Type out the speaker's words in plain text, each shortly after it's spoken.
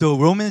So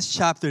Romans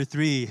chapter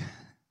 3,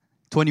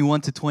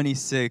 21 to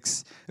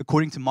 26,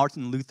 according to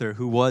Martin Luther,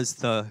 who was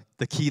the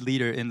key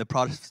leader in the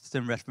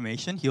Protestant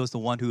Reformation, he was the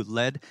one who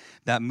led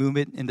that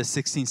movement in the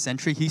 16th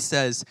century. He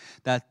says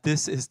that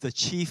this is the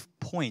chief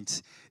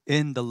point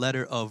in the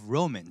letter of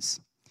Romans,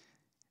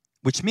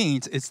 which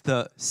means it's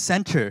the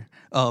center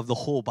of the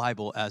whole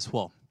Bible as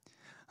well.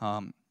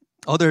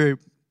 Other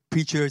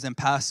preachers and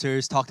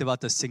pastors talked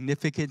about the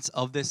significance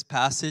of this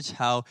passage,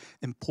 how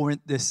important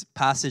this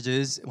passage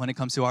is when it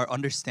comes to our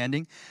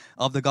understanding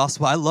of the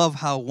gospel. I love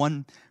how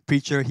one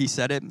preacher, he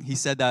said it. He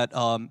said that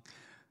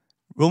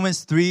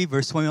Romans 3,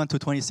 verse 21 to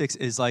 26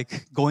 is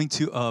like going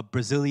to a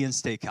Brazilian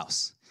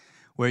steakhouse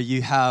where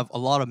you have a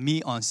lot of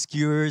meat on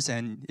skewers,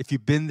 and if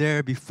you've been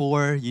there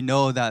before, you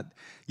know that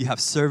you have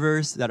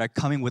servers that are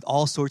coming with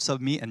all sorts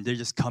of meat, and they're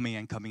just coming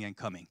and coming and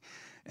coming.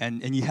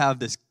 And you have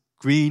this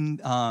green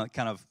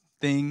kind of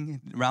thing,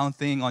 round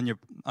thing on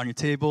your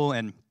table,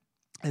 and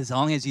as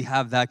long as you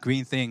have that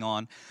green thing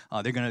on,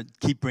 they're going to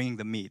keep bringing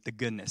the meat, the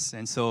goodness.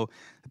 And so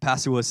the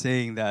pastor was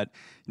saying that,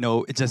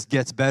 it just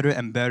gets better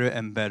and better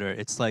and better.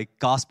 It's like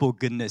gospel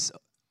goodness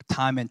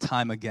time and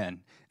time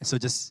again. And so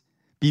just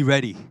be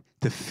ready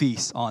to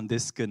feast on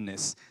this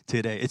goodness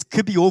today. It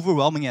could be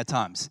overwhelming at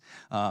times,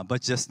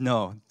 but just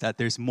know that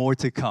there's more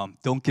to come.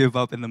 Don't give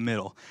up in the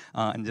middle,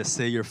 and just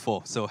say you're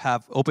full. So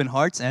have open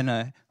hearts and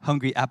a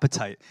hungry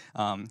appetite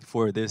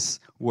for this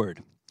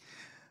word.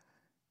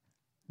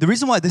 The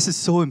reason why this is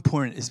so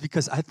important is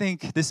because I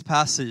think this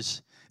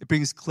passage, it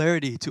brings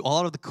clarity to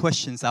all of the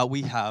questions that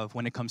we have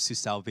when it comes to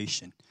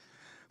salvation.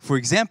 For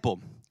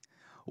example,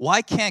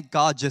 why can't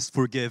God just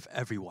forgive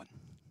everyone?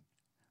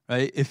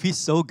 Right? If he's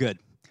so good,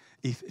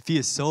 if he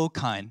is so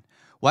kind,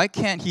 why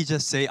can't he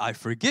just say, I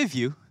forgive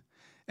you,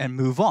 and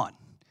move on?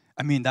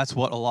 I mean, that's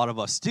what a lot of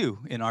us do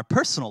in our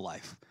personal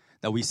life,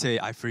 that we say,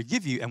 I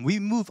forgive you, and we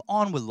move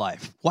on with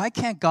life. Why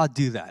can't God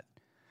do that?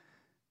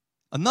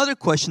 Another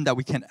question that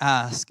we can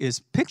ask is,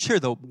 picture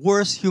the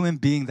worst human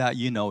being that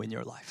you know in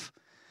your life.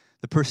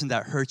 The person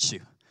that hurts you,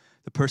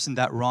 the person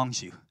that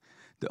wrongs you.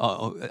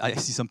 I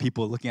see some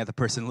people looking at the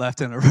person left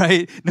and the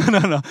right.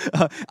 No.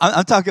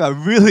 I'm talking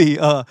about really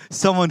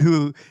someone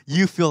who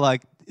you feel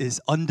like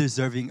is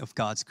undeserving of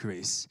God's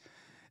grace.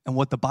 And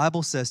what the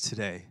Bible says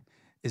today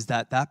is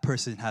that that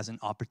person has an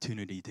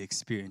opportunity to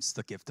experience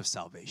the gift of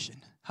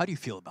salvation. How do you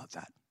feel about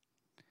that?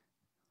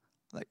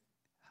 Like,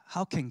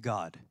 how can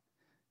God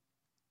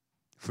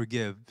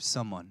forgive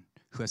someone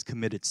who has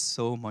committed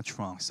so much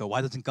wrong? So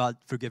why doesn't God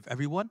forgive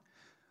everyone?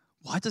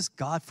 Why does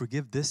God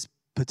forgive this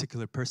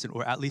particular person,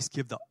 or at least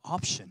give the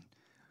option,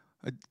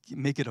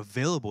 make it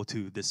available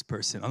to this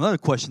person? Another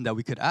question that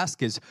we could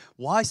ask is,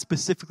 why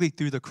specifically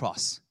through the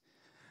cross?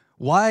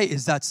 Why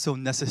is that so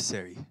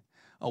necessary?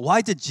 Why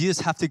did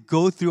Jesus have to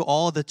go through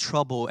all the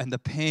trouble and the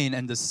pain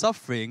and the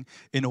suffering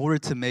in order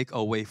to make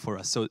a way for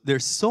us? So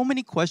there's so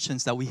many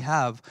questions that we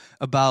have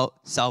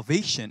about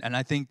salvation, and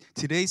I think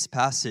today's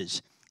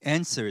passage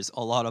answers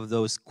a lot of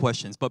those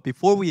questions. But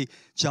before we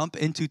jump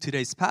into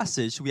today's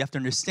passage, we have to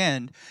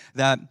understand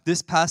that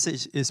this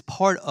passage is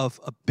part of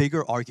a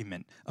bigger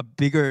argument, a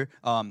bigger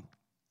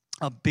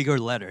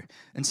letter.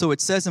 And so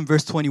it says in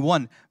verse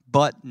 21,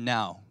 but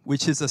now,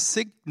 which is a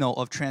signal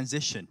of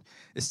transition.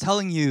 It's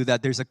telling you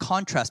that there's a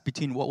contrast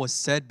between what was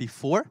said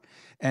before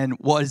and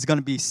what is going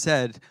to be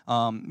said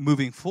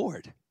moving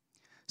forward.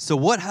 So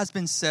what has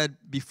been said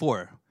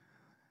before?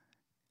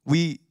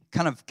 We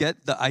kind of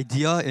get the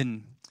idea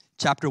in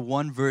chapter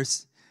 1,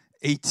 verse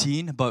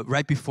 18, but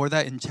right before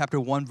that, in chapter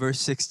 1, verse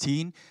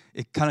 16,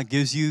 it kind of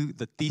gives you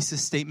the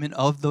thesis statement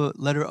of the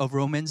letter of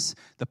Romans,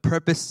 the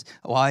purpose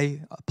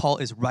why Paul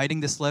is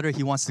writing this letter.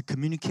 He wants to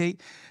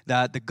communicate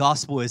that the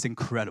gospel is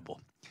incredible.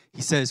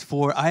 He says,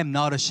 for I am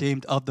not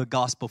ashamed of the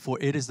gospel, for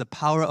it is the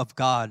power of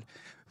God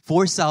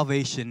for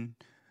salvation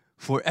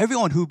for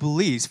everyone who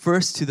believes,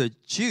 first to the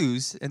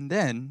Jews and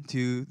then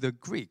to the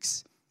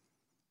Greeks.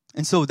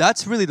 And so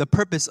that's really the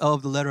purpose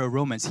of the letter of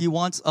Romans. He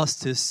wants us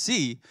to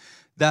see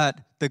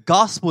that the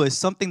gospel is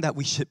something that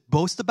we should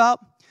boast about.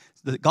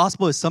 The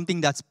gospel is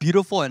something that's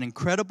beautiful and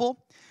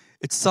incredible.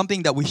 It's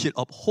something that we should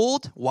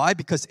uphold. Why?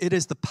 Because it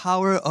is the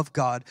power of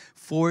God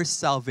for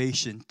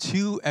salvation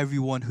to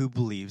everyone who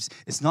believes.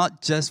 It's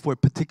not just for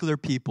particular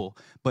people,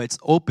 but it's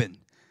open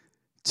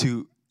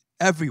to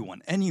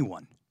everyone,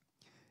 anyone.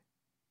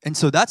 And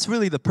so that's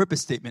really the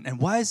purpose statement. And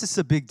why is this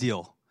a big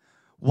deal?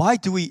 Why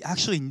do we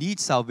actually need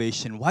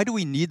salvation? Why do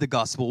we need the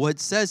gospel? Well, it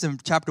says in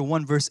chapter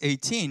 1, verse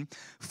 18,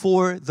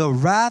 for the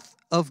wrath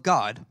of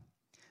God,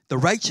 the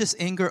righteous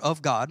anger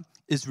of God,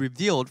 is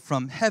revealed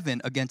from heaven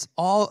against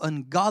all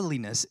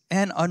ungodliness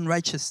and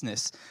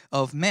unrighteousness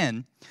of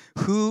men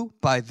who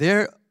by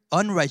their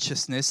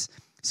unrighteousness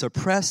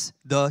suppress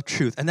the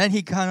truth. And then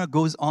he kind of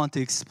goes on to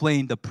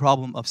explain the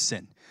problem of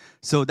sin.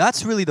 So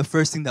that's really the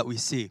first thing that we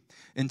see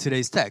in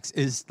today's text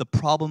is the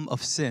problem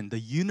of sin, the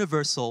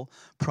universal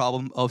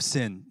problem of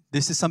sin.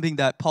 This is something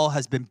that Paul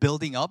has been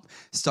building up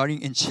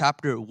starting in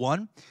chapter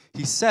 1.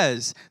 He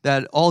says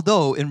that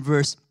although in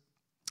verse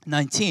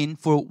 19,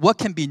 for what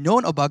can be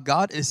known about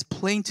God is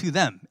plain to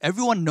them.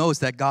 Everyone knows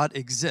that God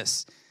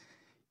exists.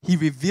 He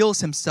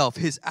reveals himself,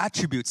 his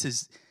attributes,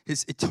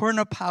 his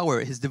eternal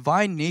power, his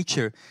divine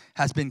nature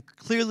has been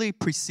clearly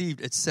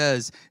perceived. It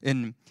says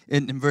in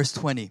verse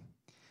 20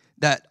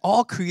 that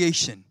all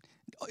creation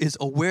is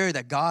aware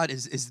that God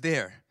is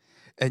there.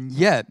 And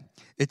yet,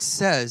 it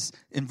says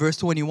in verse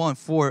 21,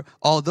 for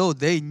although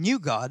they knew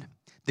God,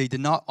 they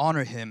did not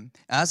honor him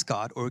as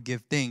God or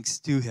give thanks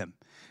to him.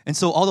 And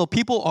so although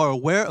people are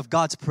aware of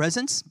God's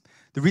presence,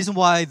 the reason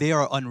why they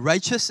are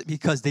unrighteous is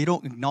because they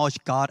don't acknowledge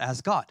God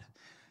as God.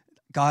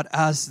 God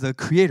as the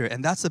creator.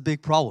 And that's a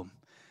big problem.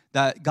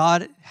 That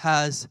God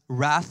has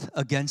wrath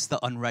against the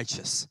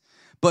unrighteous.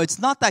 But it's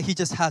not that he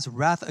just has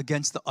wrath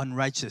against the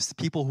unrighteous,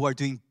 people who are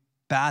doing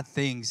bad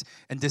things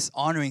and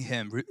dishonoring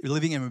him,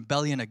 living in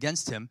rebellion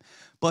against him.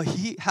 But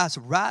he has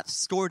wrath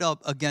stored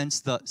up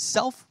against the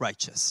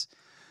self-righteous,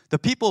 the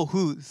people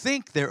who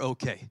think they're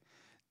okay.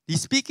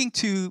 He's speaking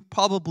to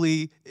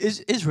probably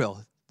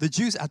Israel, the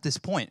Jews at this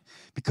point,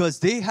 because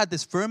they had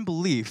this firm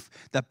belief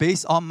that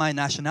based on my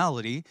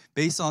nationality,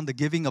 based on the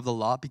giving of the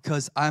law,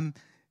 because I'm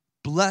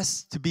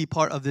blessed to be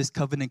part of this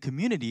covenant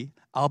community,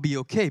 I'll be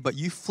okay. But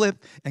you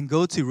flip and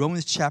go to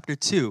Romans chapter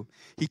 2.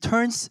 He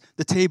turns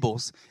the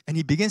tables and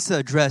he begins to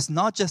address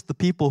not just the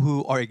people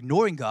who are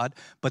ignoring God,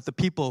 but the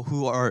people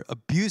who are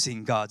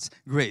abusing God's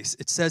grace.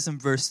 It says in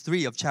verse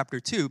 3 of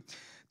chapter 2,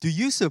 do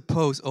you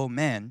suppose, O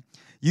man,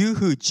 you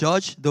who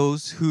judge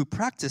those who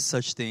practice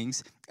such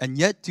things and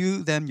yet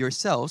do them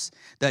yourselves,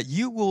 that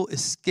you will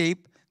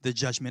escape the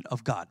judgment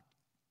of God?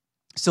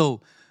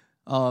 So,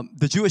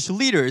 the Jewish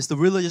leaders, the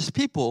religious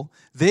people,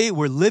 they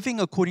were living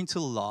according to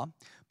the law,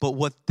 but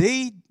what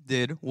they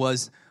did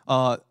was,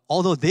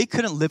 although they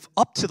couldn't live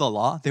up to the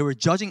law, they were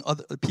judging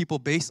other people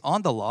based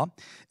on the law,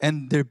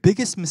 and their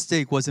biggest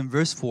mistake was in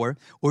verse 4,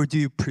 or do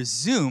you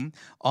presume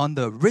on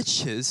the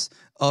riches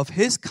of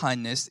his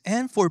kindness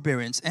and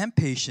forbearance and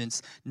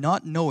patience,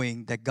 not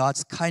knowing that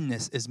God's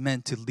kindness is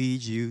meant to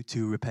lead you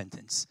to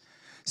repentance?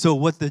 So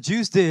what the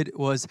Jews did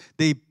was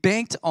they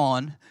banked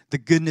on the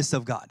goodness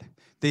of God.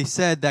 They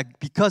said that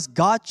because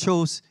God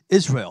chose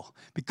Israel,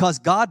 because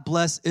God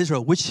blessed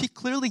Israel, which he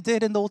clearly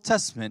did in the Old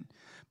Testament,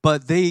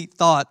 but they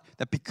thought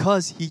that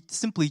because he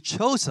simply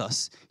chose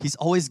us, he's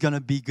always going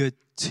to be good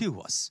to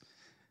us.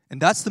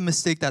 And that's the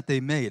mistake that they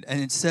made.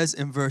 And it says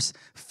in verse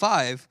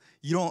 5,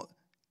 you don't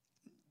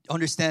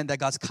understand that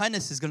God's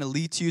kindness is going to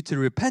lead you to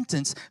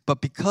repentance,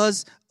 but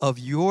because of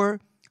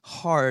your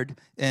hard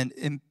and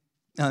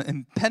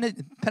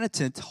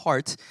impenitent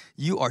heart,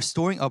 you are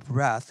storing up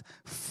wrath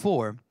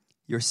for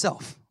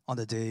yourself on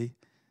the day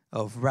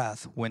of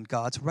wrath when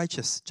God's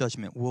righteous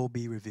judgment will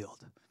be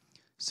revealed.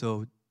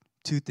 So,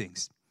 two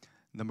things.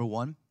 Number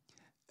one,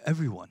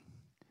 everyone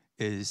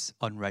is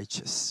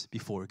unrighteous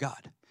before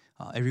God.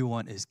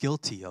 Everyone is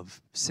guilty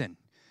of sin.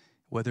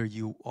 Whether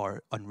you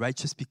are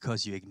unrighteous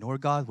because you ignore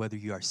God, whether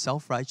you are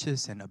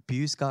self-righteous and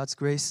abuse God's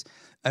grace,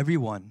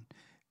 everyone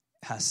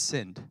has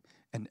sinned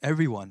and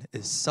everyone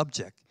is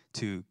subject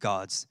to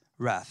God's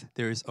wrath.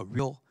 There is a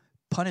real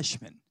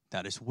punishment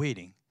that is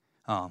waiting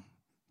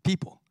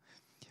people.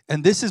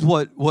 And this is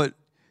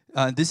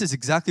this is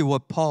exactly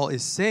what Paul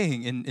is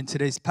saying in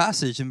today's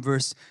passage in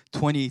verse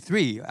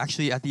 23.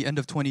 Actually, at the end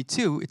of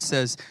 22, it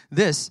says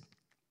this.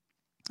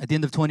 At the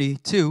end of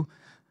 22,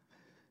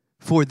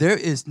 for there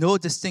is no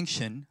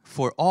distinction,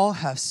 for all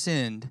have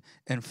sinned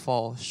and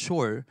fall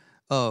short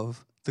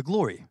of the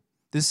glory.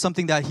 This is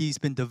something that he's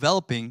been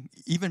developing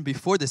even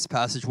before this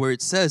passage, where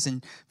it says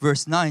in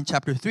verse 9,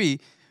 chapter 3,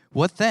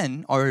 what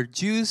then? Are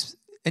Jews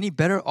any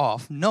better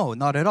off? No,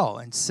 not at all.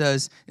 And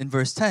says in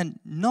verse 10,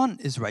 none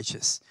is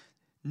righteous.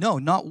 No,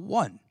 not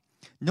one.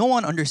 No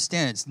one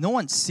understands. No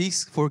one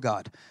seeks for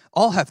God.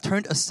 All have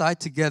turned aside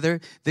together.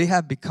 They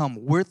have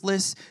become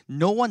worthless.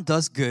 No one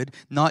does good,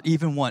 not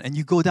even one. And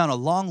you go down a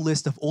long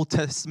list of Old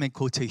Testament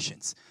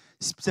quotations,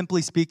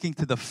 simply speaking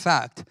to the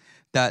fact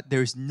that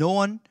there is no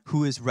one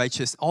who is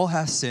righteous. All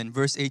have sinned.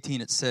 Verse 18,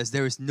 it says,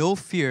 there is no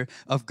fear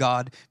of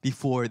God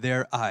before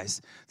their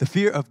eyes. The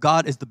fear of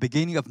God is the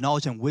beginning of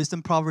knowledge and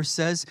wisdom, Proverbs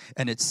says,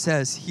 and it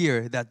says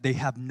here that they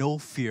have no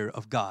fear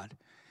of God.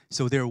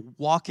 So they're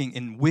walking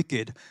in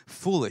wicked,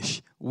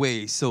 foolish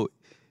ways. So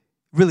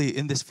really,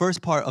 in this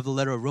first part of the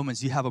letter of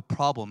Romans, you have a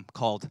problem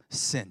called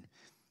sin.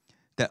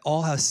 That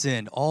all have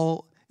sinned,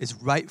 all is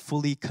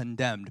rightfully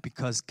condemned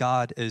because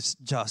God is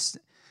just,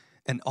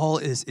 and all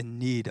is in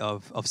need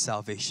of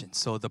salvation.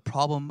 So the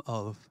problem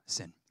of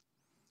sin.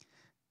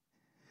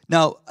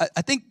 Now,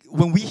 I think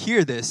when we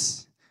hear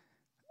this,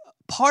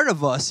 part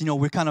of us,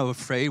 we're kind of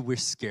afraid, we're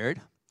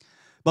scared.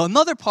 But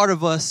another part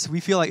of us, we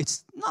feel like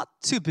it's not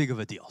too big of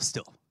a deal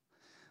still.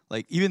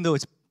 Like, even though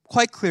it's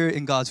quite clear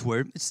in God's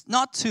word, it's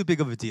not too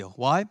big of a deal.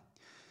 Why?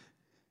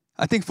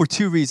 I think for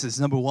two reasons.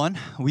 Number one,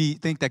 we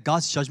think that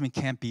God's judgment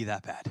can't be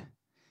that bad.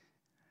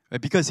 Right?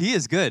 Because he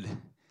is good.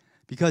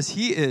 Because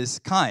he is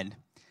kind.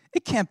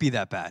 It can't be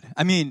that bad.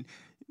 I mean,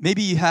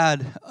 maybe you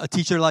had a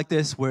teacher like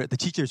this where the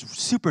teacher is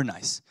super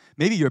nice.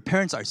 Maybe your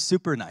parents are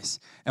super nice.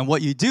 And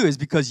what you do is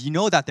because you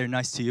know that they're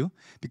nice to you,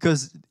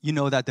 because you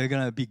know that they're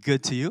going to be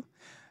good to you,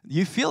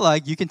 you feel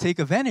like you can take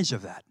advantage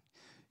of that.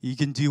 You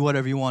can do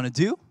whatever you want to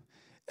do.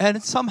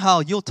 And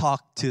somehow you'll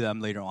talk to them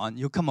later on.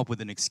 You'll come up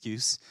with an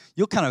excuse.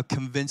 You'll kind of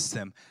convince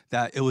them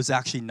that it was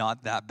actually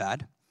not that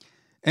bad.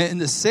 And in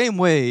the same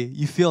way,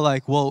 you feel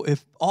like, well,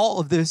 if all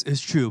of this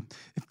is true,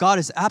 if God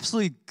is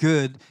absolutely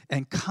good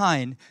and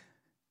kind,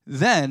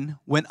 then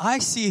when I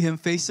see him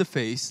face to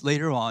face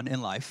later on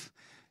in life,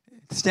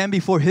 stand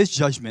before his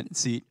judgment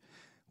seat,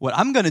 what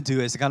I'm going to do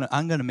is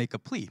I'm going to make a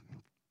plea.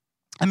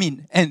 I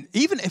mean, and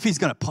even if he's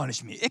going to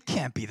punish me, it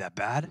can't be that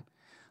bad.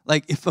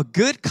 Like, if a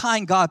good,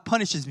 kind God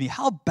punishes me,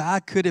 how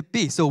bad could it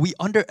be? So we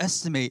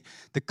underestimate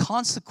the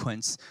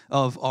consequence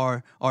of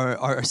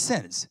our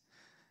sins.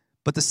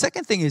 But the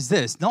second thing is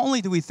this. Not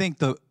only do we think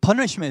the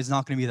punishment is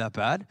not going to be that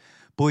bad,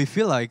 but we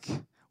feel like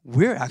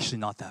we're actually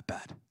not that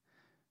bad.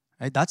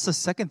 Right? That's the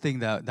second thing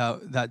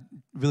that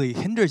really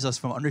hinders us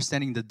from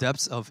understanding the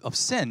depths of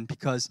sin,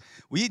 because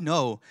we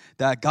know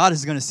that God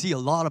is going to see a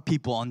lot of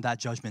people on that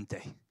judgment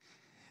day.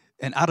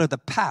 And out of the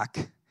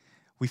pack,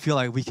 we feel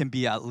like we can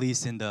be at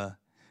least in the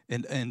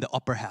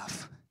upper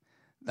half.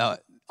 Now,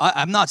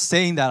 I'm not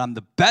saying that I'm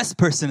the best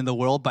person in the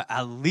world, but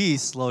at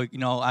least, like,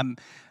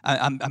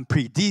 I'm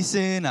pretty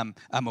decent.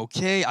 I'm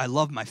okay. I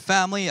love my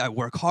family. I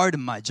work hard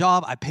in my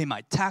job. I pay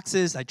my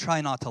taxes. I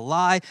try not to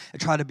lie. I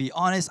try to be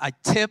honest. I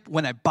tip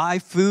when I buy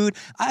food.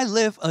 I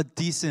live a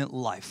decent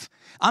life.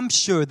 I'm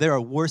sure there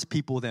are worse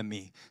people than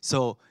me.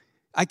 So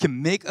I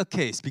can make a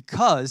case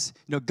because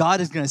God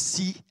is going to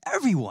see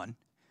everyone.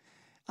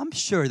 I'm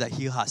sure that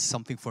he has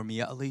something for me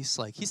at least.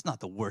 Like, he's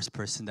not the worst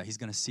person that he's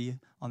going to see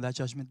on that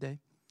judgment day.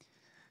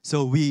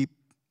 So we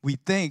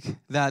think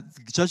that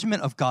the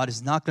judgment of God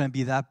is not going to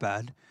be that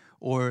bad,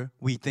 or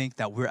we think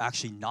that we're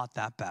actually not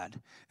that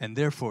bad. And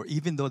therefore,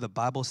 even though the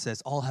Bible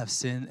says all have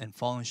sinned and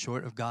fallen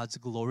short of God's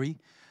glory,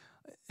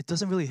 it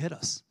doesn't really hit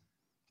us,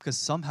 because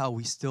somehow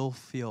we still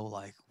feel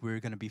like we're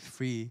going to be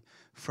free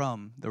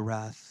from the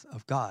wrath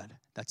of God,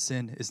 that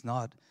sin is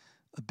not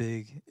a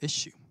big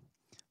issue.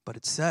 But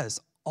it says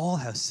all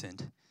have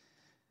sinned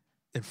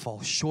and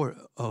fall short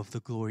of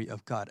the glory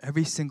of God.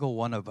 Every single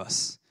one of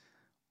us,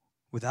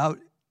 without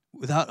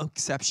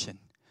exception,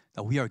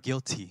 that we are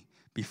guilty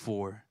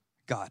before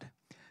God,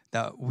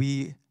 that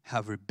we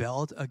have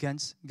rebelled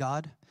against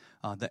God.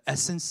 The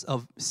essence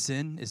of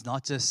sin is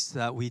not just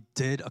that we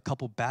did a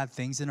couple bad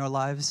things in our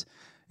lives.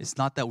 It's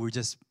not that we're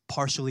just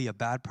partially a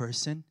bad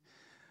person.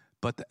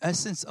 But the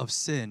essence of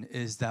sin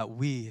is that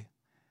we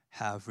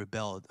have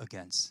rebelled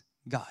against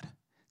God.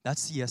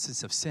 That's the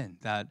essence of sin,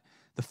 that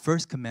the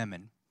first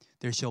commandment,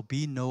 there shall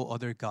be no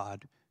other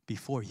God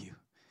before you.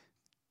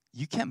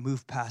 You can't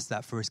move past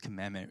that first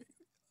commandment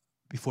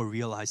before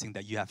realizing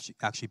that you have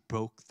actually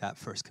broke that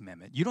first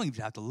commandment. You don't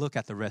even have to look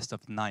at the rest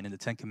of the 9 and the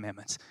 10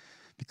 commandments,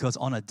 because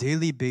on a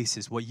daily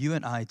basis, what you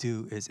and I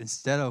do is,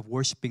 instead of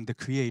worshiping the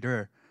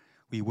Creator,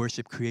 we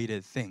worship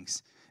created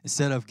things.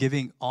 Instead of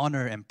giving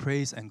honor and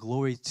praise and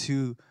glory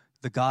to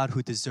the God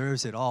who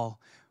deserves it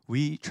all,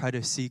 we try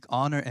to seek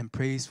honor and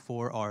praise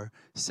for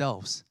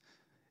ourselves.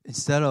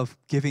 Instead of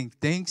giving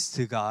thanks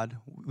to God,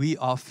 we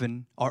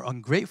often are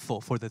ungrateful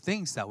for the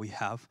things that we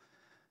have.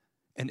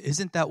 And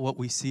isn't that what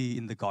we see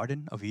in the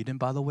Garden of Eden,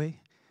 by the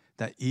way?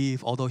 That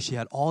Eve, although she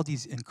had all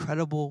these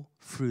incredible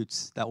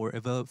fruit that were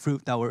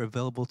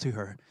available to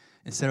her,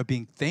 instead of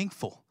being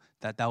thankful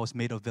that was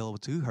made available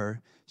to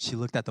her, she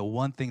looked at the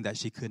one thing that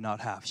she could not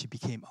have. She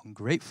became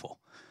ungrateful.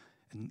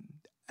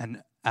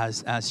 And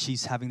as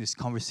she's having this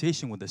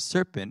conversation with the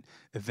serpent,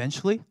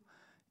 eventually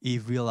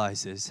Eve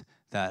realizes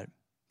that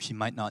she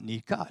might not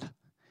need God,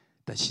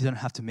 that she doesn't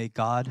have to make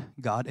God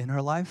in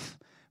her life,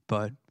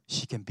 but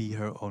she can be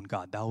her own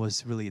God. That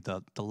was really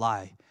the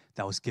lie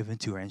that was given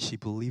to her, and she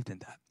believed in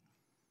that.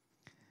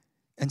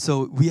 And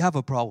so we have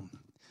a problem,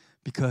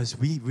 because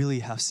we really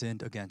have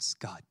sinned against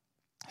God.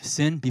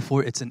 Sin,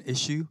 before it's an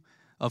issue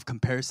of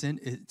comparison,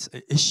 it's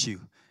an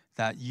issue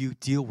that you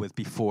deal with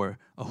before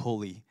a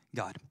holy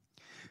God.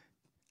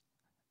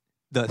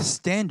 The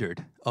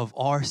standard of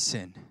our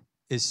sin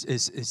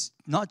is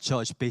not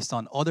judged based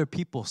on other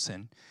people's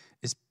sin.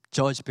 It's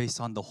judged based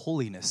on the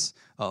holiness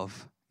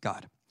of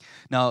God.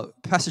 Now,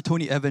 Pastor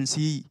Tony Evans,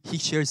 he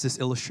shares this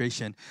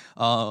illustration.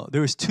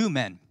 There was 2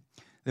 men.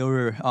 They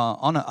were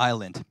on an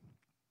island,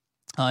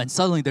 and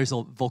suddenly there's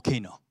a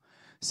volcano.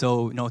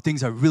 So,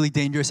 things are really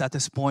dangerous at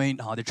this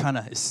point. They're trying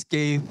to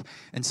escape.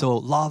 And so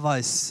lava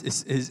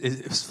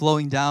is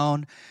flowing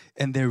down.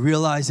 And they're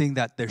realizing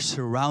that they're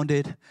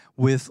surrounded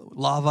with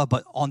lava.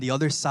 But on the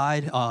other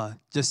side,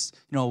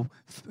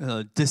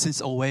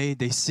 distance away,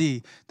 they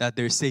see that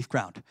there's safe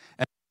ground.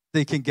 And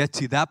they can get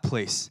to that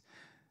place.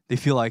 They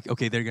feel like,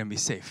 okay, they're going to be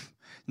safe.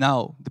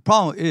 Now, the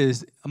problem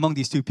is, among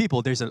these 2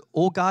 people, there's an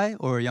old guy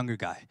or a younger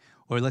guy.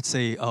 Or let's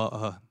say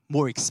a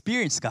more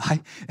experienced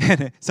guy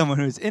and someone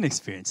who is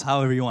inexperienced,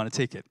 however you want to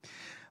take it.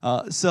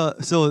 So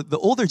the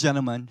older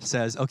gentleman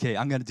says, okay,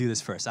 I'm going to do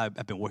this first.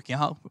 I've been working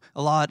out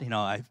a lot.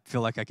 I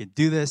feel like I can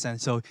do this.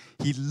 And so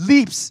he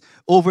leaps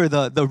over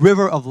the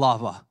river of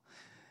lava.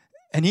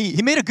 And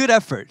he made a good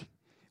effort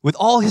with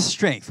all his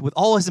strength, with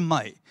all his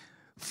might,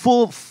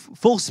 full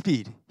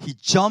speed. He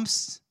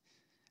jumps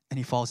and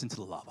he falls into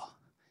the lava.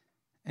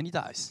 And he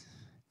dies.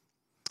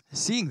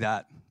 Seeing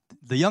that,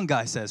 the young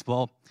guy says,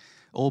 well,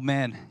 old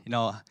man,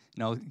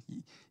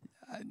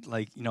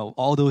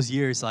 all those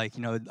years,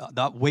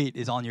 that weight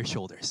is on your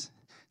shoulders.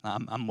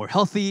 I'm more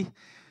healthy.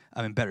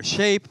 I'm in better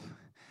shape.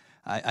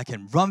 I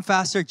can run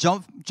faster,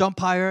 jump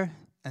higher.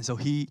 And so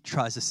he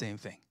tries the same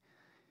thing.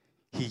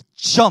 He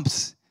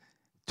jumps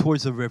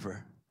towards the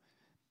river.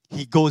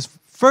 He goes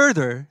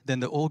further than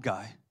the old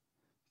guy,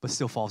 but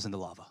still falls in the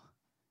lava.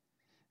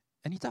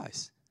 And he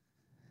dies.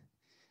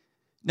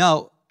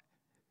 Now,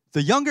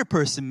 the younger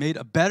person made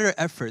a better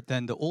effort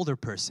than the older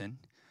person,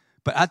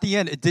 but at the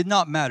end, it did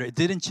not matter. It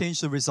didn't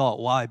change the result.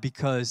 Why?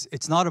 Because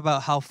it's not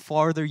about how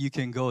farther you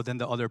can go than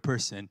the other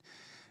person.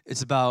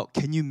 It's about,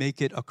 can you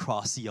make it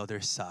across the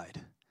other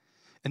side?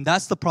 And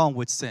that's the problem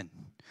with sin.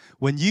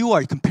 When you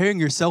are comparing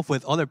yourself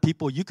with other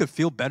people, you could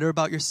feel better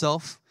about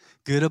yourself,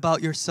 good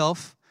about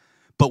yourself.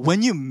 But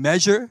when you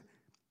measure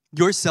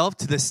yourself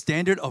to the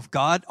standard of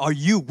God, are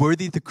you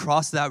worthy to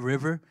cross that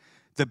river?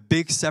 The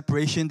big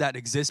separation that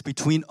exists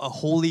between a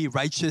holy,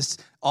 righteous,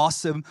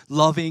 awesome,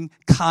 loving,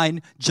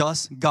 kind,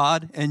 just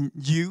God and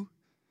you,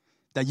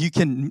 that you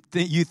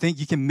think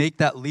you can make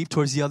that leap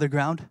towards the other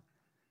ground?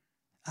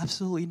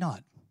 Absolutely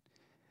not.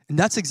 And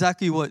that's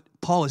exactly what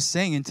Paul is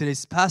saying in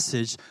today's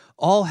passage.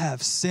 All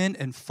have sinned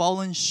and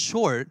fallen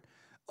short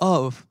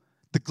of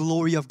the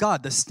glory of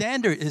God. The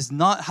standard is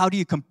not how do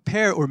you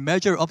compare or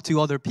measure up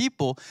to other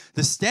people.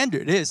 The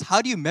standard is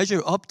how do you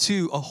measure up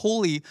to a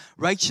holy,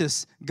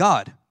 righteous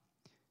God.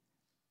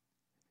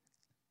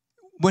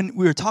 When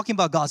we were talking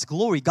about God's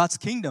glory, God's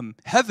kingdom,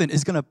 heaven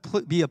is going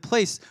to be a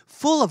place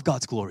full of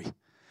God's glory,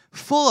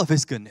 full of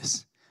His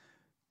goodness.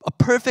 A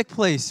perfect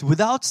place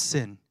without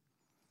sin.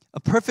 A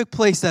perfect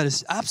place that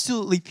is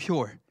absolutely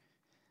pure.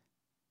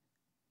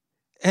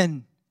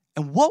 And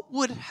what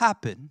would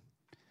happen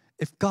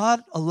if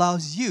God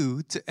allows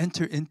you to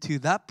enter into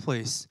that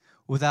place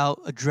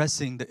without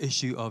addressing the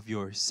issue of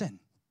your sin?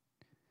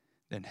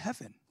 Then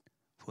heaven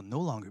will no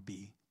longer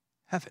be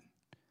heaven.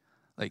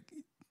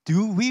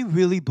 Do we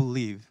really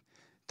believe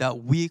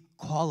that we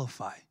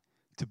qualify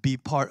to be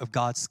part of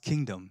God's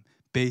kingdom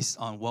based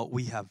on what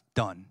we have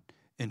done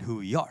and who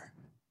we are?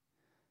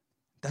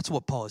 That's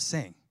what Paul is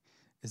saying,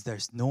 is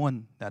there's no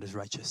one that is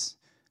righteous,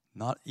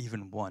 not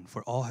even one,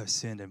 for all have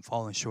sinned and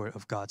fallen short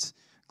of God's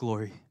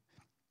glory.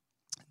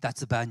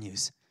 That's the bad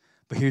news.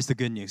 But here's the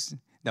good news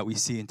that we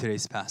see in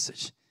today's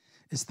passage.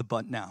 It's the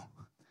but now.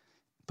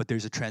 But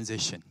there's a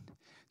transition.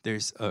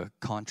 There's a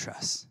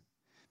contrast.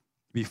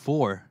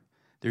 Before,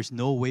 there's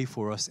no way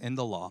for us in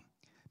the law,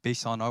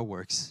 based on our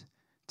works,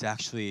 to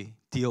actually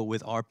deal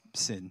with our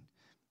sin,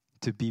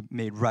 to be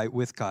made right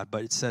with God.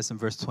 But it says in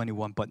verse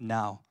 21, but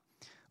now,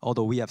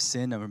 although we have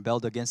sinned and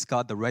rebelled against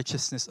God, the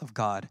righteousness of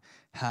God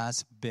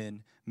has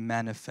been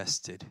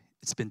manifested.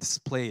 It's been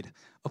displayed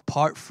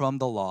apart from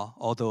the law,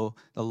 although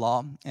the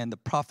law and the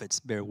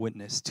prophets bear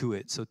witness to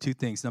it. So two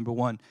things. Number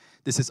one,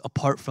 this is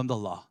apart from the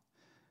law,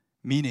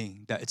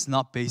 meaning that it's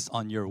not based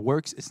on your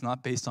works. It's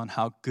not based on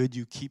how good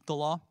you keep the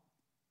law.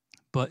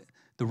 But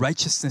the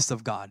righteousness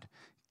of God,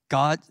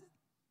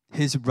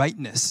 His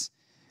rightness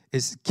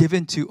is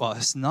given to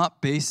us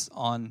not based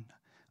on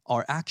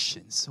our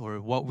actions or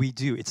what we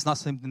do. It's not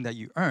something that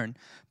you earn.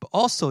 But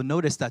also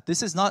notice that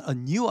this is not a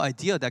new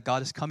idea that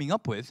God is coming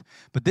up with,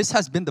 but this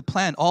has been the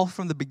plan all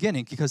from the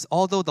beginning, because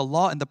although the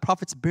law and the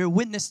prophets bear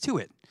witness to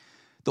it,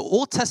 the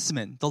Old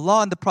Testament, the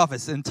law and the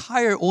prophets, the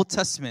entire Old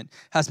Testament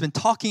has been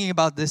talking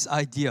about this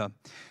idea,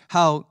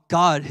 how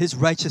God, His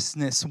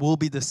righteousness will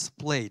be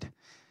displayed.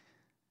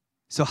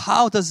 So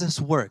how does this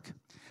work?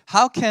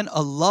 How can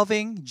a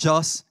loving,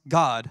 just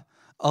God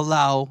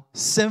allow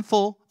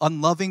sinful,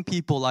 unloving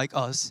people like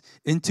us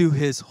into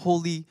His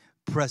holy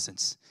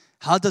presence?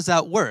 How does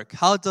that work?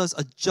 How does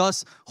a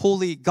just,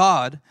 holy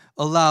God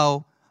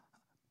allow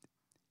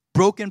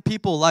broken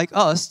people like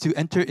us to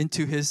enter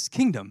into His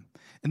kingdom?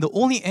 And the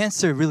only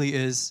answer really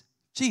is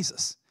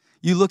Jesus.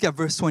 You look at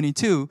verse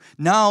 22.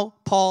 Now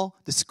Paul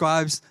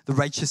describes the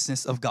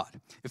righteousness of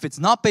God. If it's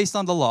not based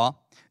on the law,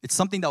 it's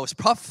something that was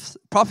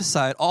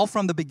prophesied all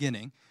from the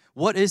beginning.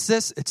 What is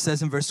this? It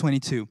says in verse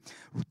 22,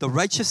 the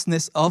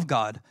righteousness of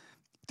God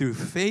through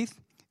faith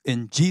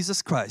in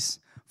Jesus Christ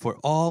for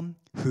all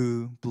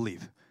who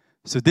believe.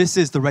 So this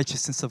is the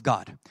righteousness of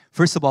God.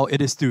 First of all,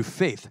 it is through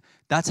faith.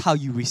 That's how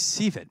you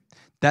receive it.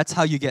 That's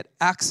how you get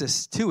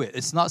access to it.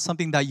 It's not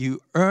something that you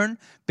earn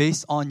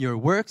based on your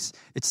works.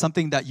 It's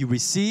something that you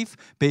receive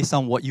based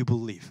on what you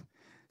believe.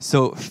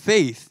 So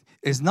faith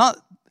is not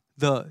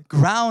the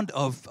ground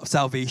of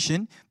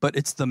salvation, but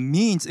it's the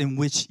means in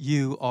which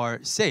you are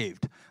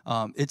saved.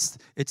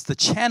 It's the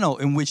channel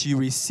in which you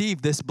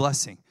receive this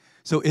blessing.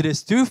 So it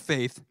is through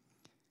faith,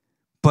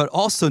 but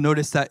also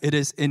notice that it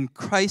is in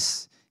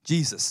Christ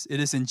Jesus. It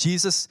is in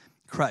Jesus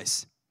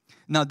Christ.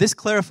 Now, this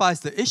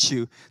clarifies the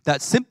issue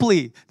that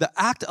simply the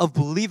act of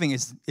believing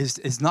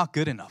is not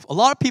good enough. A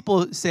lot of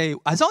people say,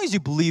 as long as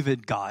you believe in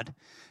God,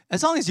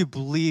 as long as you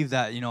believe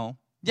that,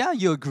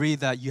 you agree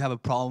that you have a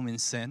problem in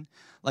sin,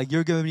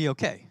 you're going to be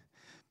okay.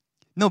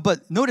 No,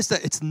 but notice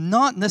that it's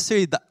not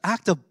necessarily the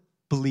act of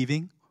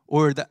believing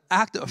or the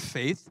act of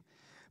faith,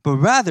 but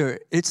rather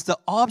it's the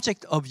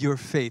object of your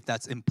faith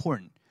that's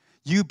important.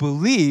 You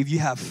believe, you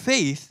have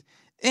faith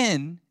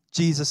in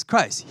Jesus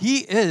Christ. He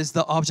is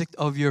the object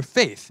of your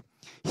faith.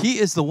 He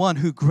is the one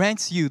who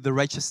grants you the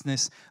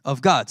righteousness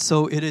of God.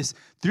 So it is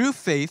through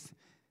faith,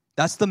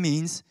 that's the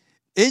means,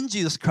 in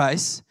Jesus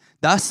Christ,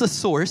 that's the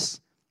source,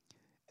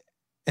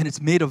 and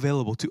it's made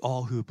available to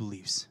all who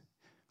believes.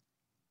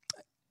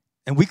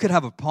 And we could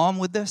have a problem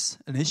with this,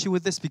 an issue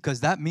with this,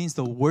 because that means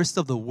the worst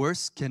of the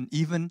worst can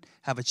even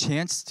have a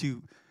chance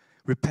to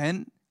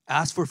repent,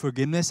 ask for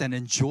forgiveness, and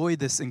enjoy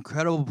this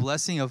incredible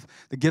blessing of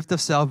the gift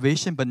of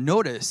salvation. But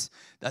notice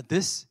that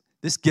this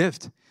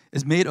gift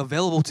is made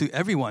available to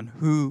everyone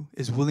who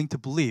is willing to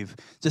believe.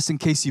 Just in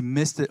case you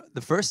missed it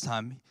the first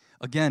time,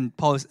 again,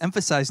 Paul is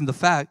emphasizing the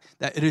fact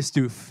that it is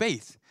through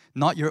faith,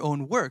 not your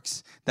own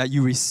works, that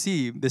you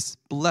receive this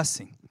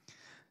blessing.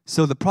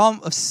 So the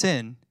problem of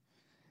sin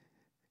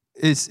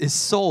is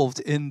solved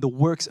in the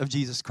works of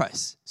Jesus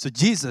Christ. So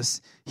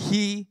Jesus,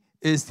 He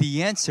is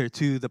the answer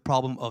to the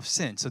problem of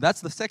sin. So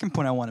that's the second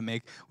point I want to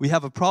make. We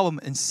have a problem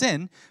in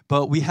sin,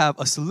 but we have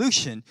a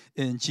solution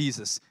in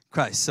Jesus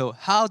Christ. So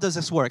how does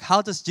this work?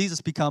 How does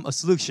Jesus become a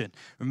solution?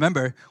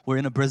 Remember, we're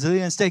in a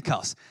Brazilian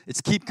steakhouse.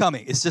 It's keep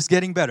coming. It's just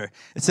getting better.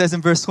 It says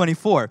in verse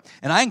 24,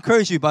 and I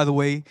encourage you, by the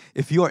way,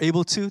 if you are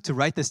able to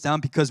write this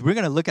down, because we're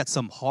going to look at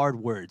some hard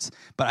words.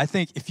 But I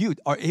think if you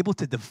are able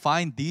to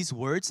define these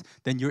words,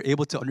 then you're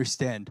able to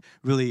understand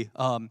really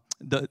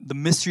the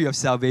mystery of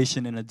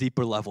salvation in a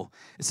deeper level.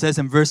 It says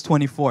in verse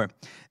 24,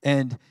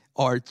 and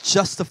are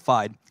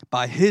justified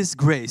by His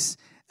grace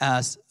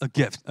as a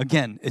gift.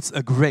 Again, it's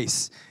a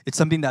grace. It's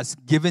something that's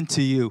given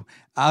to you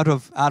out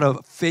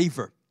of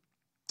favor,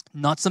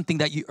 not something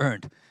that you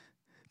earned,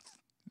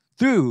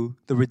 through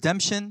the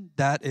redemption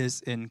that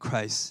is in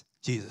Christ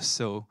Jesus.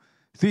 So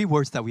 3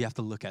 words that we have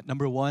to look at.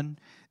 Number 1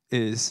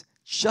 is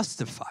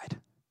justified.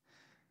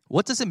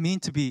 What does it mean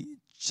to be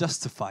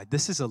justified?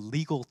 This is a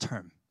legal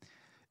term.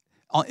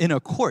 In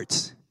a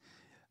court,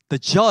 the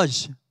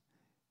judge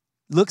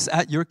looks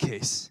at your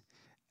case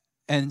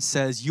and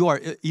says you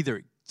are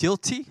either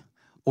guilty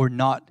or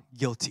not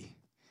guilty.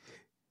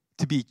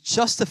 To be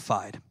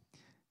justified,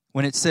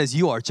 when it says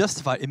you are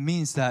justified, it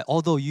means that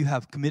although you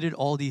have committed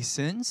all these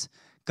sins,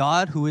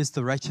 God, who is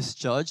the righteous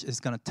judge, is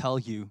going to tell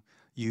you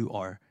you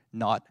are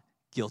not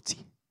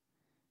guilty.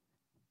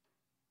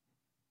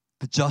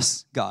 The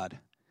just God,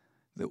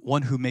 the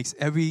one who makes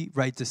every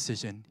right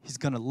decision, He's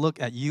going to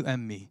look at you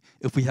and me.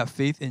 If we have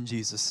faith in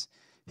Jesus,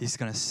 He's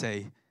going to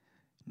say,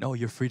 no,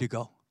 you're free to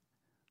go.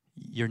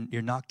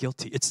 You're not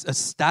guilty. It's a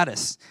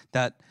status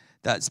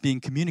that's being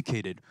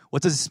communicated.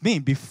 What does this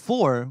mean?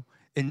 Before,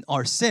 in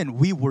our sin,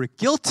 we were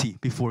guilty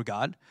before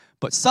God,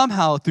 but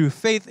somehow through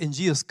faith in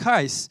Jesus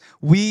Christ,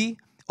 we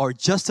are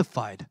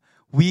justified.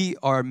 We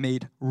are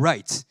made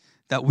right.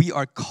 That we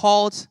are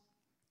called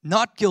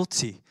not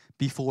guilty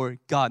before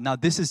God. Now,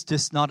 this is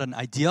just not an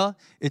idea.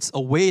 It's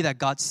a way that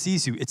God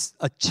sees you. It's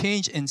a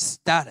change in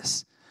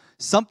status.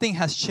 Something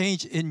has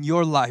changed in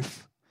your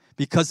life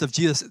because of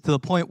Jesus, to the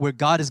point where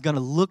God is going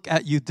to look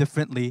at you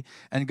differently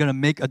and going to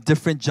make a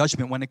different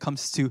judgment when it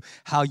comes to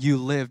how you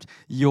lived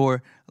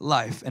your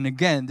life. And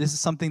again, this is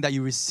something that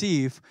you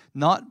receive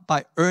not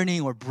by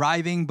earning or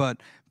bribing, but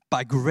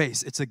by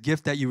grace. It's a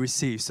gift that you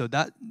receive. So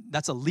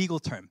that's a legal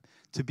term,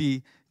 to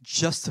be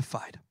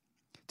justified,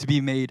 to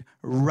be made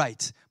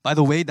right. By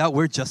the way, that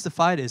word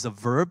justified is a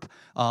verb.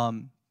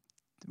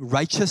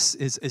 Righteous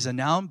is a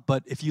noun,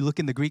 but if you look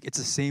in the Greek, it's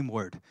the same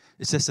word.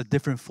 It's just a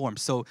different form.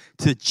 So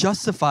to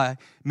justify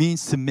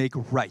means to make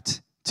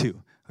right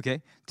too,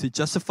 okay? To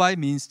justify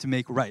means to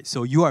make right.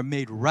 So you are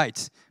made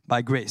right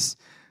by grace.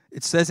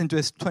 It says in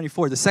verse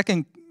 24, the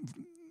second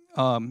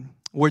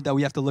word that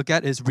we have to look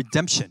at is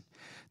redemption.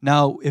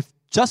 Now, if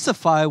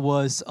justify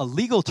was a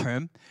legal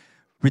term,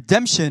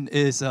 redemption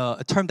is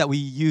a term that we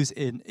use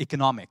in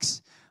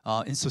economics,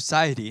 in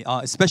society,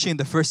 especially in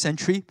the first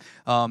century.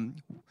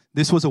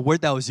 This was a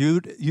word that was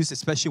used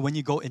especially when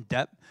you go in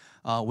debt,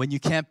 when you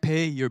can't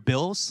pay your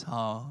bills.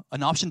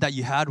 An option that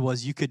you had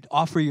was you could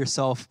offer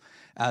yourself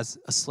as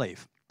a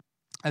slave,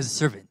 as a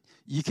servant.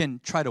 You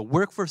can try to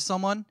work for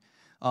someone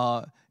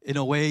in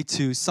a way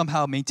to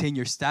somehow maintain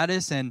your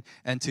status and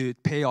to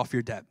pay off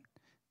your debt.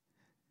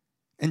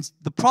 And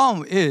the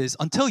problem is,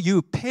 until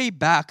you pay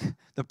back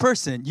the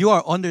person, you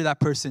are under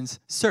that person's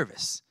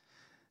service.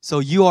 So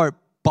you are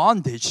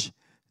bondage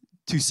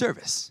to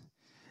service.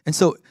 And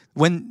so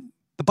when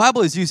the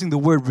Bible is using the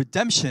word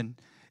redemption,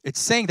 it's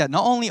saying that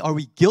not only are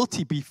we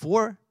guilty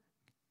before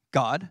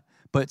God,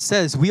 but it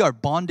says we are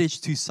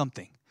bondage to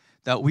something,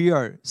 that we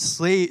are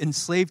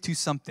enslaved to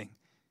something,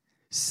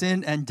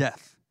 sin and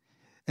death.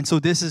 And so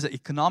this is an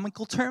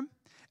economical term.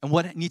 And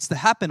what needs to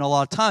happen a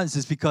lot of times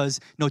is because,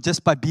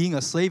 just by being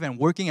a slave and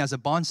working as a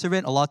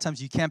bondservant, a lot of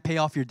times you can't pay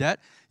off your debt.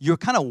 You're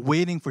kind of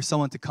waiting for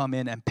someone to come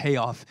in and pay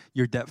off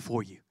your debt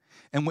for you.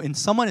 And when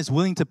someone is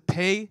willing to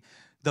pay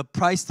the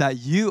price that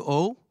you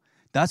owe,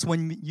 that's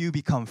when you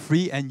become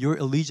free and your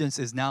allegiance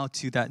is now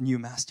to that new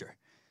master.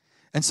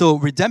 And so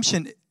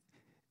redemption,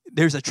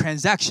 there's a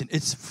transaction.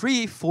 It's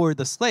free for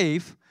the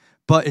slave,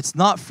 but it's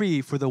not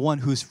free for the one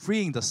who's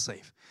freeing the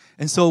slave.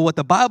 And so what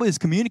the Bible is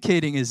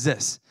communicating is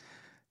this.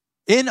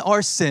 In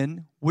our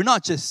sin, we're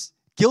not just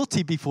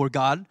guilty before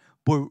God,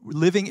 but we're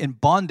living in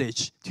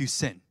bondage to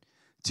sin,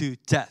 to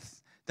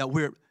death, that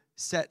we're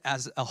set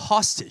as a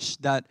hostage,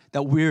 that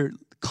we're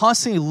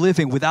constantly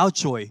living without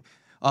joy.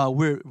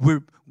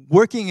 We're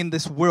working in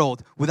this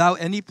world without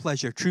any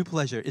pleasure, true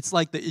pleasure. It's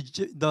like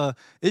the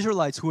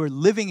Israelites who are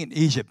living in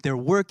Egypt. They're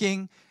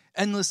working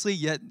endlessly,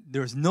 yet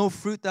there's no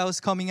fruit that was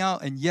coming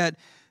out, and yet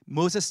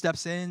Moses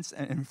steps in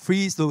and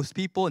frees those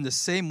people. In the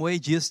same way,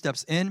 Jesus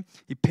steps in.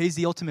 He pays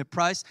the ultimate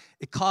price.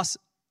 It costs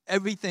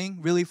everything,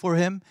 really, for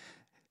him.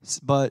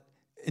 But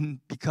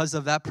because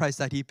of that price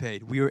that he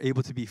paid, we were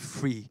able to be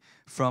free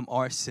from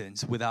our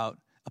sins without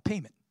a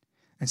payment.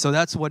 And so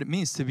that's what it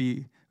means to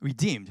be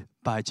redeemed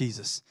by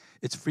Jesus.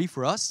 It's free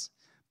for us,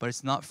 but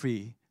it's not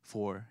free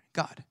for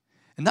God.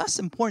 And that's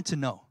important to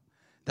know,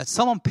 that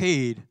someone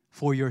paid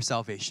for your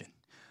salvation.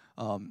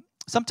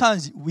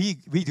 Sometimes we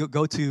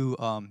go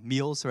to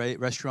meals, right,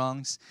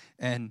 restaurants,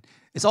 and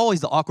it's always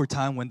the awkward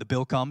time when the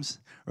bill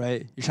comes,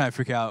 right? You're trying to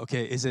figure out,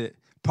 okay, is it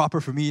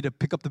proper for me to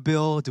pick up the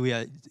bill?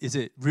 Is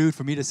it rude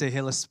for me to say,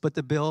 hey, let's split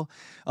the bill?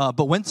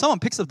 But when someone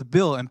picks up the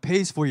bill and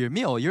pays for your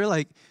meal, you're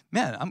like,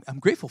 man, I'm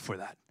grateful for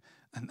that.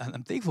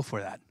 I'm thankful for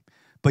that.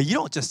 But you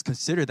don't just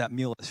consider that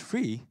meal as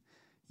free.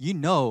 You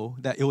know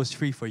that it was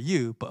free for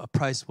you, but a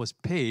price was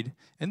paid,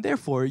 and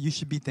therefore you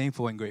should be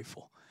thankful and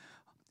grateful.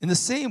 In the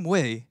same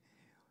way,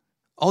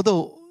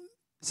 although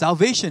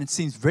salvation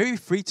seems very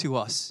free to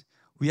us,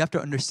 we have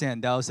to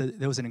understand there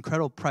was an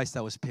incredible price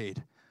that was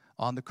paid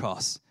on the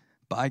cross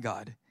by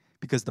God,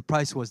 because the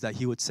price was that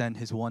he would send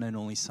his one and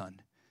only Son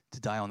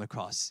to die on the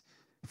cross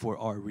for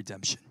our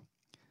redemption.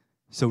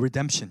 So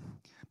redemption.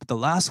 But the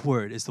last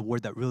word is the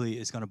word that really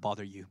is going to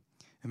bother you.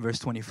 In verse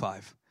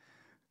 25,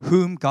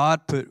 whom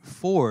God put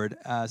forward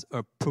as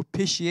a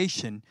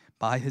propitiation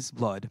by his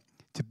blood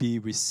to be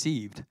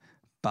received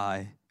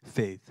by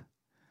faith.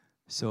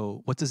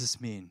 So what does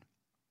this mean?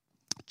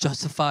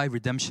 Justify,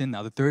 redemption.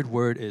 Now the third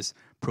word is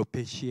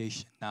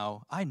propitiation.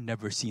 Now I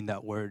never seen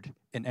that word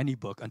in any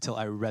book until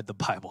I read the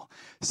Bible.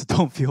 So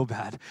don't feel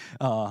bad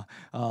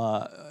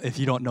if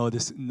you don't know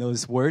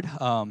this word.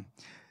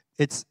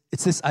 It's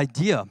this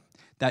idea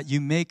that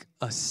you make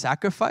a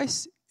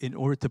sacrifice in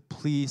order to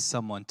please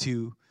someone,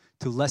 to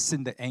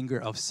lessen the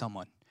anger of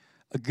someone.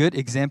 A good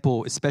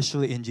example,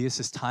 especially in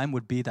Jesus' time,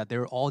 would be that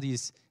there are all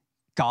these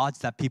gods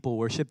that people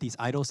worship, these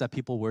idols that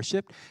people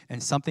worship,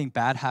 and something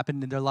bad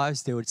happened in their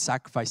lives, they would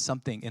sacrifice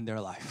something in their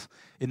life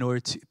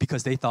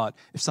because they thought,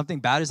 if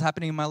something bad is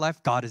happening in my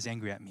life, God is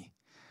angry at me.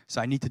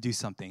 So I need to do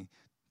something.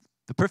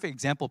 The perfect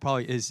example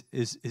probably is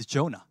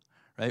Jonah,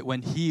 right?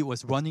 When he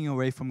was running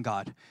away from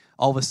God,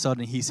 all of a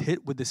sudden he's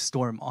hit with this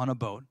storm on a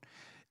boat.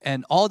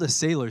 And all the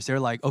sailors, they're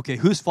like, okay,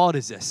 whose fault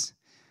is this?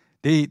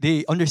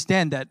 They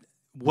understand that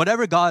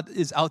whatever God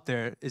is out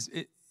there,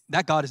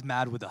 that God is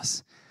mad with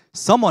us.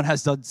 Someone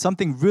has done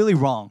something really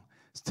wrong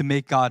to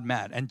make God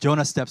mad. And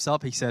Jonah steps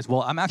up. He says,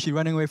 well, I'm actually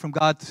running away from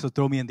God, so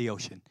throw me in the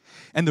ocean.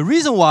 And the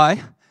reason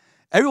why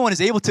everyone is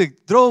able to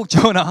throw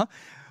Jonah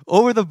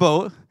over the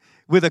boat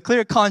with a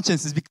clear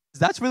conscience is because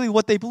that's really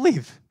what they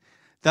believe,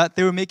 that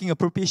they were making a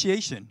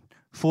propitiation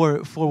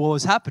for what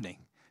was happening.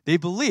 They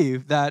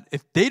believe that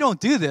if they don't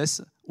do this,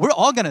 we're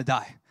all going to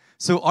die.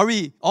 So are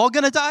we all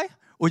going to die,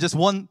 or just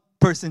one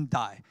person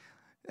die?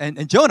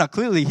 And Jonah,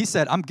 clearly, he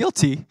said, I'm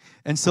guilty.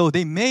 And so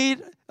they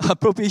made a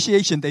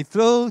propitiation. They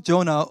throw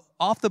Jonah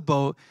off the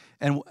boat,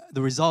 and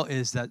the result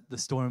is that the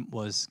storm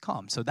was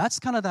calm. So that's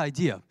kind of the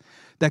idea,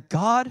 that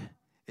God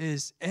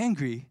is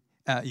angry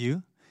at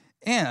you,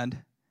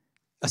 and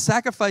a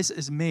sacrifice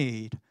is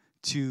made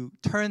to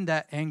turn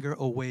that anger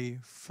away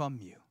from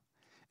you.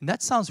 And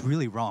that sounds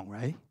really wrong,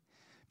 right?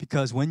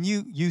 Because when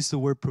you use the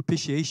word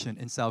propitiation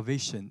in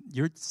salvation,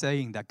 you're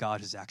saying that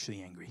God is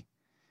actually angry,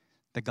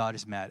 that God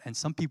is mad. And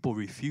some people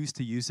refuse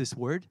to use this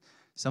word.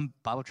 Some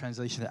Bible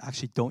translations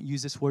actually don't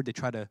use this word. They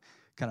try to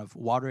kind of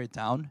water it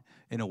down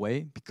in a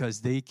way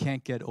because they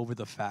can't get over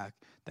the fact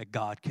that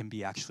God can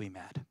be actually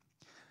mad,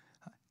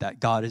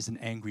 that God is an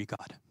angry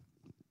God.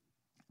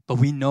 But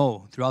we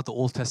know throughout the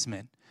Old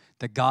Testament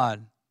that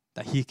God,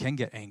 that he can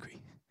get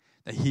angry,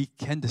 that he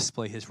can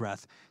display his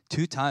wrath.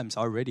 2 times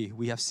already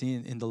we have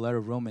seen in the letter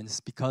of Romans,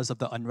 because of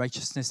the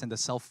unrighteousness and the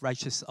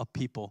self-righteousness of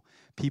people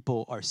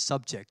are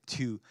subject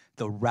to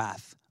the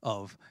wrath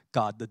of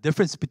God. The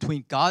difference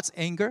between God's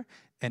anger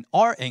and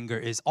our anger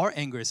is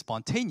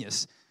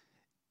spontaneous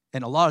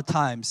and a lot of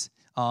times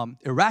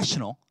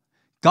irrational.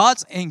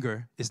 God's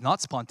anger is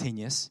not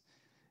spontaneous.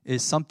 It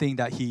is something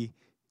that he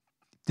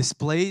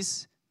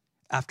displays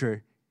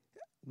after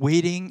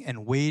waiting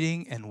and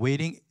waiting and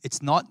waiting.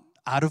 It's not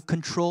out of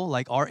control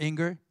like our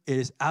anger. It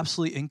is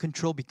absolutely in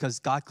control because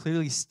God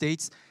clearly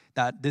states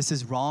that this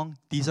is wrong.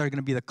 These are going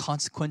to be the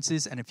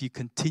consequences. And if you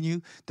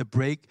continue to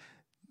break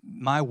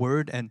my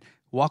word and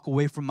walk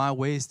away from my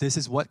ways, this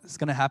is what's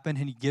going to happen.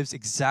 And he gives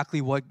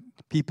exactly what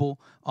people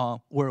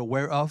were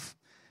aware of.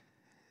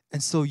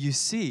 And so you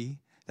see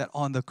that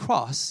on the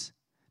cross,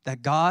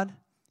 that God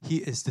he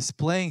is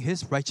displaying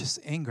his righteous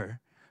anger,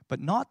 but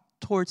not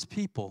towards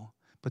people,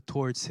 but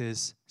towards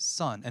his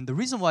son. And the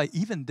reason why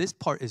even this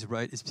part is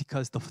right is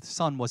because the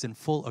son was in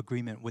full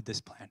agreement with this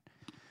plan.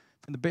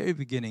 From the very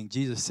beginning,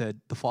 Jesus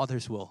said, the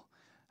Father's will,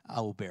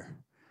 I will bear.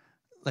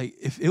 Like,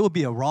 if it would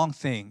be a wrong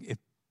thing if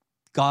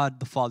God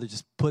the Father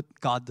just put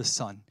God the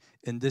Son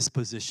in this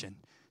position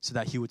so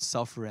that he would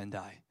suffer and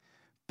die.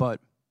 But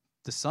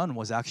the Son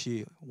was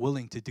actually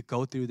willing to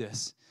go through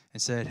this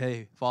and said,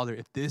 hey, Father,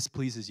 if this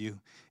pleases you,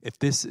 if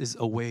this is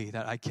a way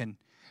that I can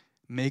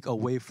make a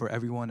way for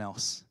everyone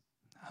else,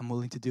 I'm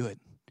willing to do it.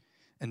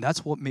 And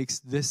that's what makes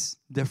this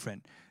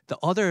different. The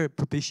other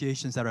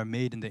propitiations that are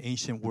made in the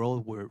ancient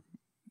world were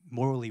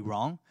morally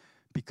wrong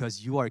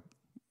because you are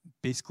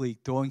basically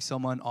throwing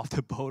someone off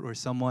the boat or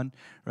someone,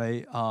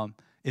 right,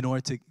 in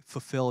order to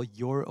fulfill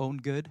your own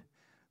good.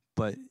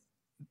 But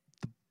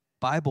the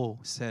Bible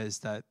says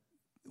that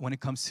when it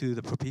comes to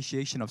the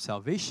propitiation of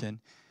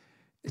salvation,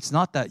 it's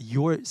not that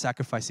you're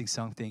sacrificing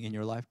something in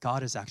your life.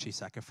 God is actually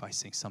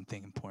sacrificing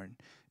something important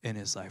in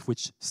his life,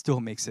 which still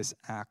makes this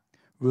act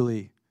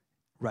really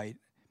right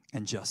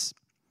and just.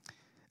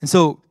 And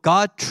so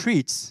God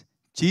treats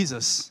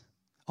Jesus,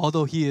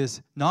 although he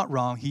is not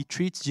wrong, he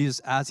treats Jesus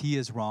as he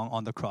is wrong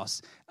on the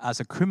cross. As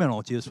a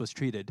criminal, Jesus was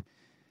treated.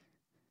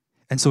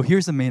 And so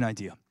here's the main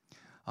idea.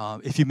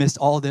 If you missed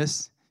all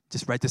this,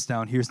 just write this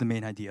down. Here's the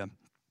main idea.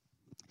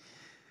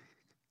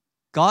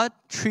 God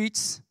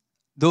treats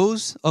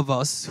those of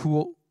us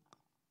who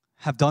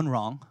have done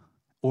wrong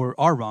or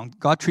are wrong.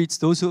 God treats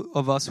those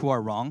of us who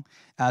are wrong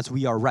as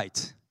we are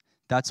right.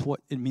 That's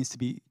what it means to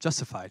be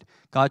justified.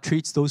 God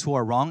treats those who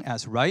are wrong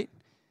as right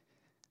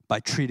by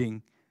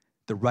treating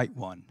the right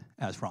one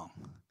as wrong.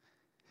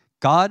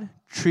 God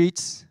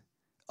treats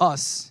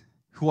us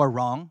who are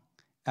wrong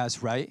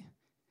as right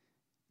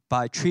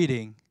by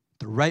treating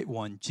the right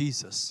one,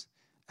 Jesus,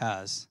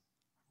 as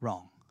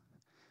wrong.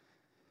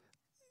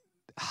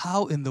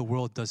 How in the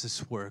world does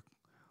this work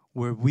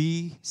where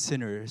we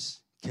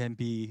sinners can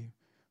be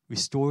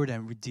restored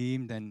and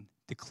redeemed and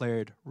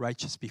declared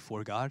righteous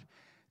before God?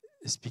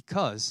 It's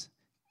because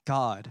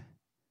God,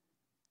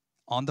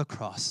 on the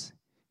cross,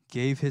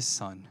 gave his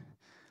son.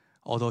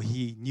 Although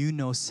he knew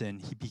no sin,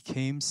 he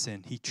became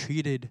sin. He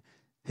treated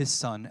his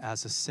son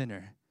as a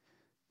sinner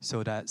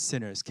so that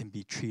sinners can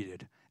be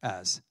treated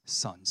as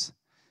sons.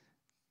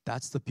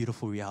 That's the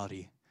beautiful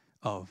reality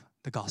of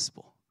the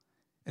gospel.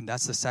 And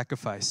that's the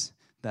sacrifice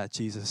that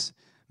Jesus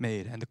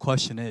made. And the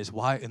question is,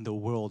 why in the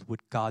world would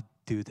God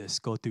do this,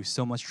 go through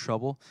so much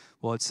trouble?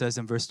 Well, it says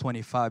in verse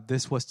 25,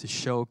 this was to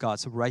show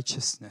God's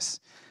righteousness,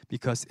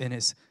 because in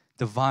his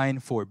divine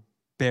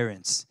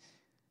forbearance,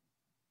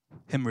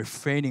 him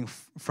refraining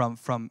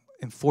from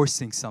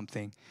enforcing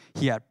something,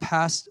 he had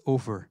passed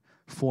over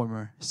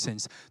former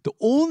sins. The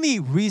only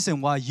reason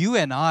why you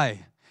and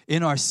I,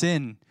 in our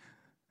sin,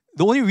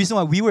 the only reason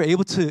why we were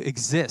able to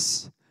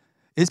exist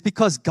is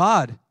because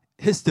God,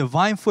 his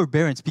divine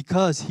forbearance,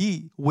 because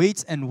he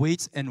waits and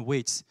waits and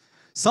waits.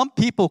 Some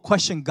people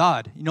question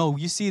God. You know,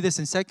 you see this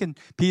in 2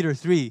 Peter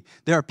 3.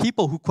 There are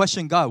people who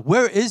question God.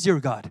 Where is your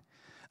God?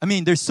 I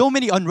mean, there's so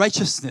many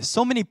unrighteousness,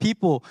 so many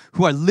people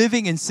who are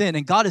living in sin,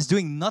 and God is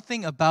doing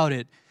nothing about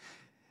it.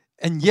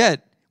 And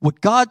yet,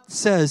 what God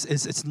says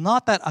is, it's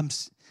not that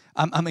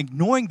I'm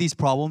ignoring these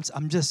problems,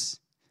 I'm just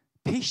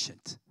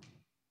patient.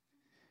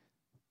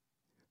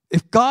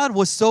 If God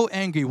was so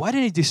angry, why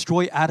didn't he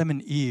destroy Adam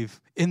and Eve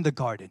in the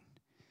garden?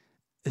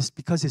 It's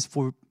because his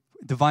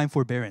divine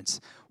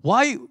forbearance.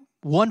 Why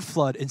one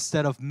flood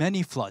instead of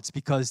many floods?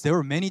 Because there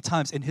were many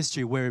times in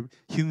history where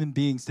human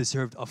beings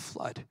deserved a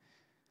flood.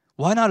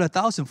 Why not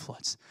 1,000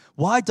 floods?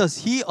 Why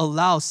does he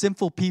allow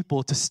sinful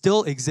people to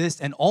still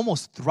exist and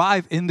almost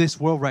thrive in this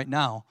world right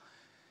now?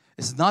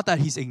 It's not that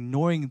he's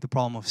ignoring the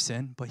problem of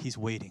sin, but he's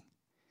waiting.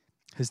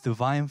 His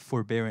divine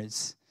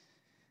forbearance,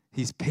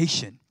 he's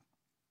patient.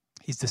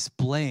 He's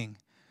displaying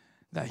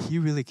that he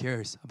really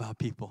cares about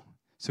people.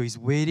 So he's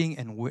waiting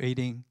and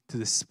waiting to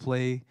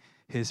display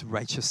his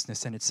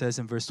righteousness. And it says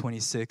in verse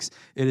 26,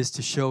 it is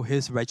to show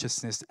his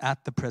righteousness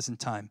at the present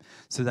time,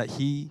 so that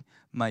he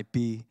might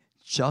be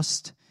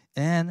just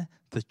and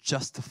the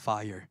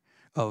justifier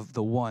of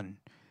the one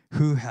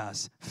who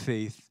has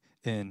faith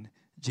in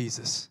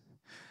Jesus.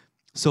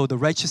 So the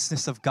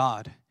righteousness of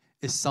God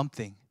is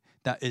something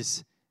that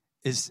is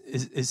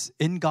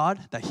in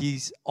God, that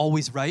he's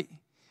always right.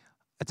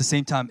 At the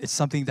same time, it's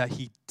something that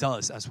he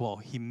does as well.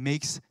 He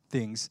makes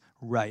things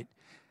right.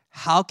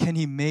 How can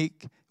he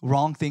make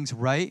wrong things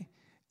right?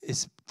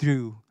 It's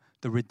through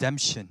the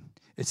redemption.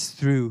 It's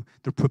through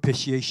the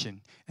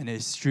propitiation. And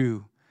it's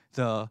through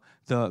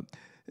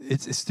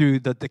it's through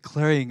the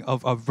declaring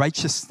of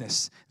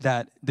righteousness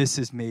that this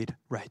is made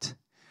right.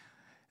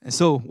 And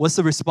so, what's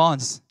the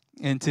response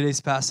in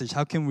today's passage?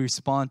 How can we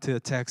respond to a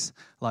text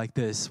like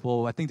this?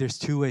 Well, I think there's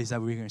two ways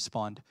that we can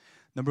respond.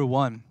 Number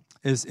one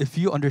is, if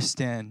you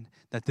understand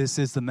that this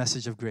is the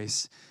message of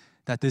grace,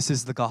 that this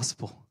is the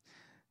gospel,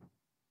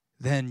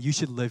 then you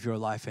should live your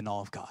life in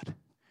awe of God,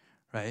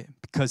 right?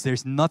 Because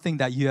there's nothing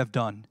that you have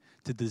done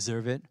to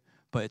deserve it,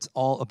 but it's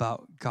all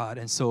about God.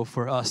 And so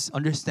for us,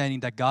 understanding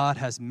that God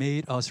has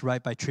made us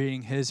right by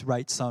treating his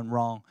right son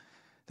wrong,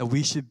 that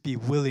we should be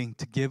willing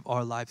to give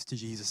our lives to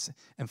Jesus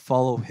and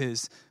follow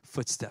his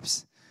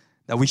footsteps,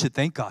 that we should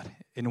thank God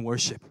in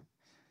worship.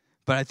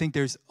 But I think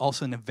there's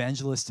also an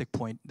evangelistic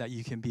point that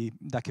can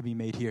be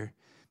made here,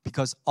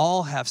 because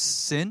all have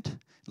sinned.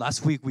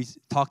 Last week we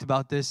talked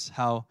about this,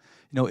 how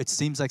it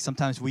seems like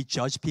sometimes we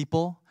judge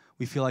people.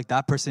 We feel like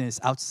that person is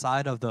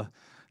outside of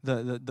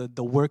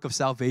the work of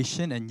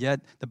salvation, and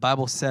yet the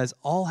Bible says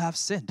all have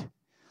sinned.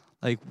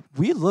 Like,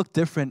 we look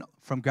different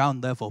from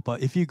ground level,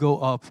 but if you go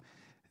up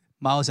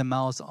miles and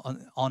miles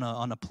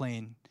on a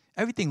plane,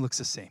 everything looks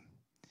the same.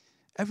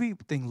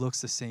 Everything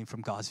looks the same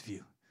from God's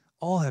view.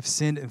 All have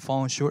sinned and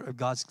fallen short of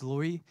God's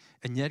glory,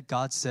 and yet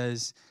God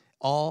says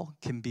all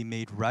can be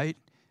made right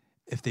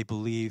if they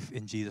believe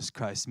in Jesus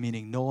Christ,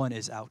 meaning no one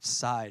is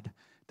outside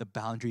the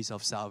boundaries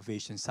of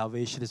salvation.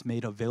 Salvation is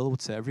made available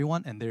to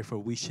everyone, and therefore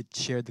we should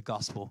share the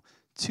gospel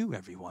to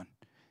everyone,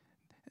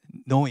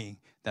 knowing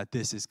that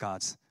this is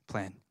God's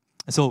plan.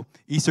 And so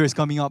Easter is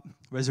coming up,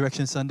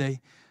 Resurrection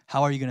Sunday.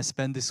 How are you going to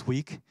spend this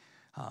week?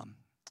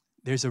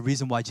 There's a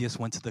reason why Jesus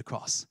went to the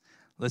cross.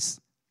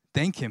 Let's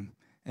thank him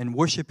and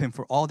worship him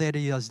for all that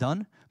he has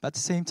done. But at the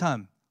same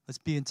time, let's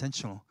be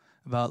intentional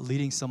about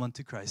leading someone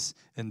to Christ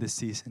in this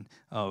season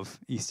of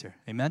Easter.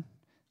 Amen?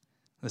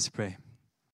 Let's pray.